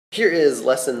Here is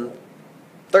lesson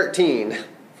 13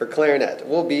 for clarinet.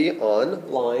 We'll be on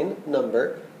line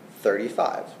number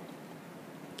 35.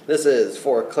 This is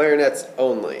for clarinets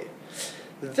only.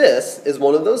 This is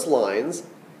one of those lines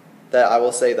that I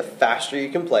will say the faster you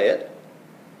can play it,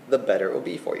 the better it will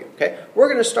be for you. Okay? We're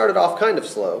going to start it off kind of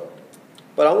slow,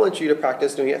 but I want you to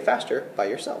practice doing it faster by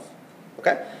yourself.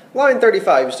 Okay? Line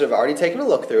 35, you should have already taken a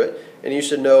look through it, and you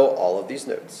should know all of these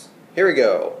notes. Here we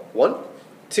go. 1,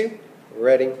 2,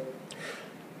 ready.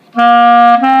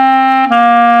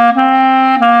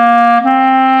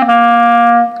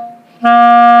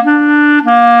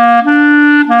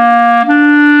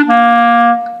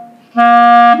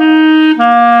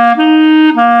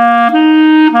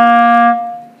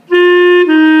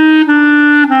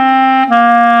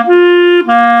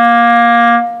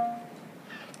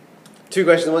 Two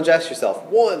questions I want you to ask yourself.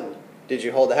 1, did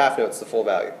you hold the half notes to full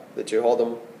value? Did you hold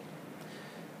them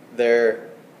there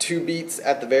 2 beats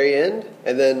at the very end,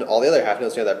 and then all the other half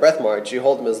notes near that breath mark, you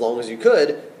hold them as long as you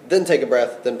could, then take a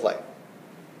breath, then play.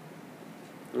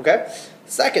 Okay?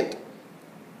 2nd,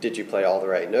 did you play all the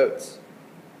right notes?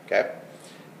 Okay?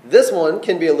 This one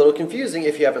can be a little confusing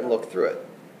if you haven't looked through it.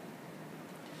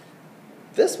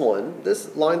 This one,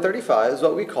 this line 35, is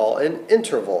what we call an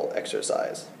interval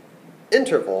exercise.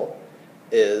 Interval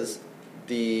is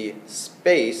the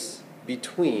space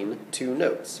between 2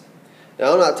 notes.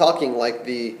 Now, I'm not talking like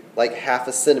half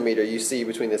a centimeter you see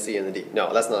between the C and the D.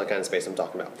 No, that's not the kind of space I'm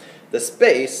talking about. The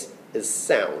space is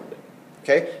sound.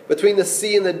 Okay? Between the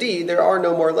C and the D, there are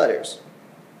no more letters.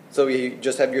 So you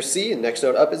just have your C, and next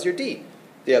note up is your D.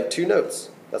 You have 2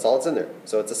 notes. That's all that's in there.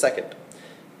 So it's a second.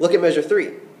 Look at measure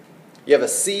 3. You have a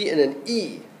C and an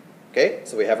E. Okay?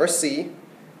 So we have our C,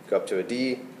 go up to a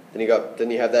D, then you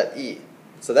have that E.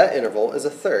 So that interval is a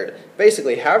third.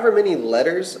 Basically, however many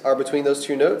letters are between those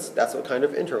 2 notes, that's what kind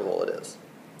of interval it is.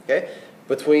 Okay?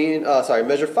 Between,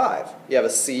 measure 5, you have a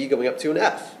C going up to an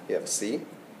F. You have a C,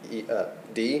 E,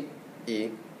 D, E,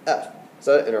 F.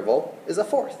 So that interval is a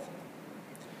fourth.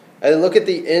 And then look at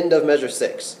the end of measure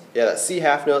 6. You have that C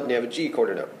half note and you have a G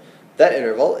quarter note. That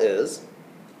interval is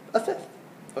a fifth.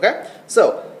 Okay?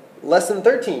 So, lesson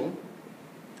 13,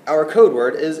 our code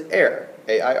word is air.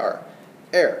 A-I-R.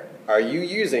 Air. Are you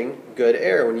using good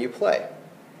air when you play?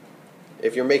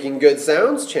 If you're making good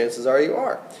sounds, chances are you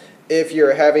are. If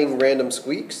you're having random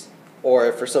squeaks, or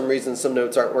if for some reason some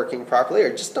notes aren't working properly, or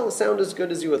just don't sound as good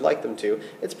as you would like them to,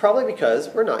 it's probably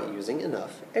because we're not using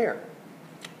enough air.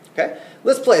 Okay?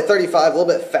 Let's play 35 a little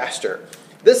bit faster.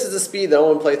 This is the speed that I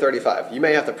want to play 35. You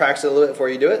may have to practice it a little bit before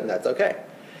you do it, and that's okay.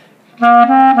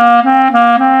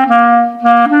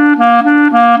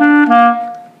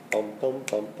 Bum, bum,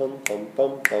 bum, bum, bum,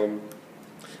 bum, bum.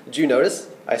 Did you notice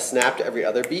I snapped every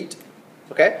other beat?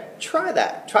 Okay? Try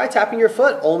that. Try tapping your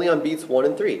foot only on beats 1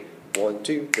 and 3. 1,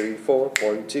 2, 3, 4,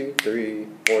 1, 2, 3.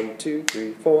 1, 2,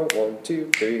 3, 4, 1,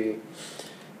 2, 3.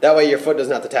 That way your foot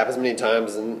doesn't have to tap as many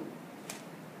times and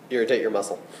irritate your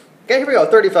muscle. Okay, here we go.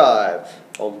 35.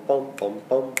 Bum, bum, bum,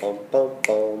 bum, bum, bum,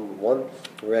 bum. 1.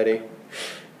 Ready.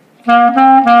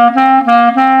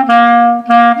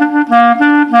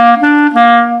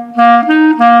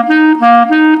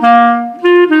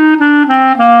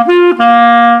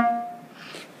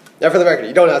 Now for the record,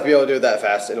 you don't have to be able to do it that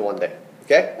fast in one day.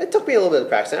 Okay? It took me a little bit of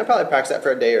practice. I probably practiced that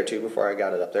for a day or 2 before I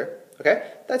got it up there. Okay?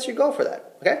 That's your goal for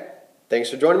that. Okay? Thanks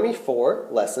for joining me for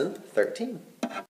lesson 13.